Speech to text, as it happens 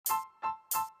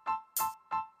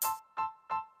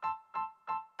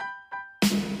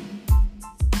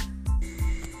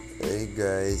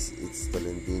guys, it's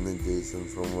Tolentino Jason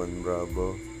from One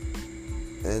Bravo,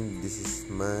 and this is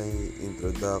my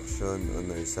introduction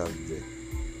on our subject.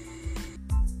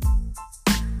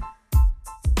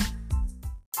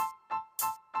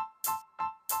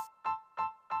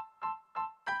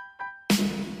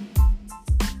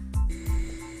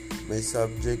 My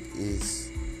subject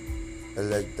is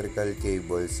electrical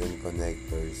cables and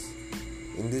connectors.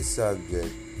 In this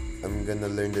subject, I'm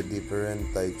gonna learn the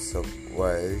different types of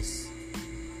wires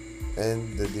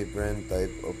and the different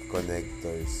type of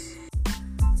connectors.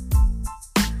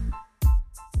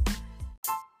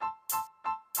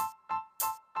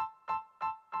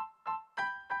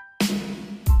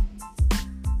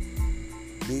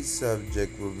 This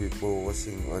subject will be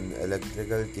focusing on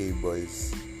electrical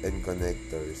cables and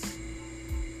connectors.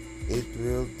 It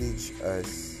will teach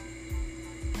us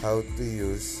how to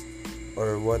use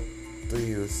or what to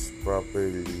use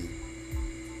properly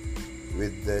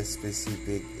with the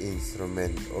specific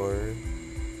instrument or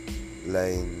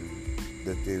line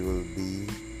that we will be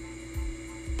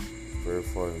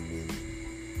performing.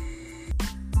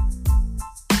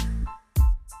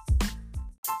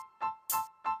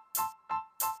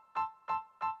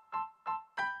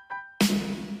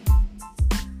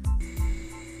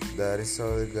 That is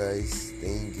all, guys.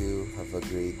 Thank you. Have a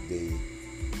great day.